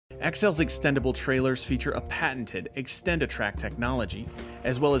XL's extendable trailers feature a patented Extend-A-Trac technology,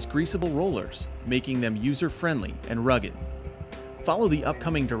 as well as greaseable rollers, making them user-friendly and rugged. Follow the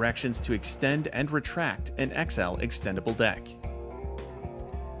upcoming directions to extend and retract an XL extendable deck.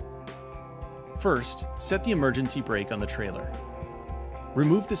 First, set the emergency brake on the trailer.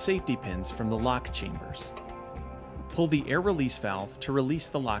 Remove the safety pins from the lock chambers. Pull the air release valve to release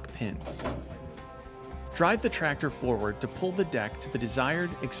the lock pins. Drive the tractor forward to pull the deck to the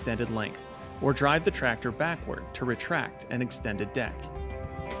desired extended length, or drive the tractor backward to retract an extended deck.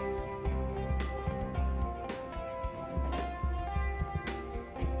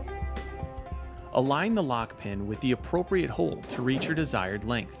 Align the lock pin with the appropriate hole to reach your desired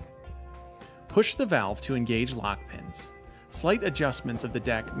length. Push the valve to engage lock pins. Slight adjustments of the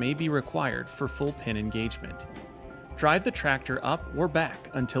deck may be required for full pin engagement. Drive the tractor up or back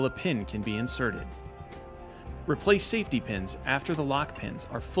until a pin can be inserted. Replace safety pins after the lock pins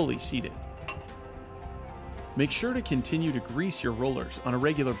are fully seated. Make sure to continue to grease your rollers on a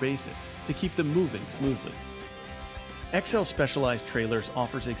regular basis to keep them moving smoothly. XL Specialized Trailers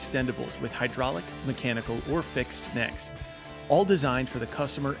offers extendables with hydraulic, mechanical, or fixed necks, all designed for the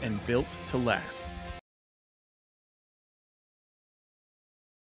customer and built to last.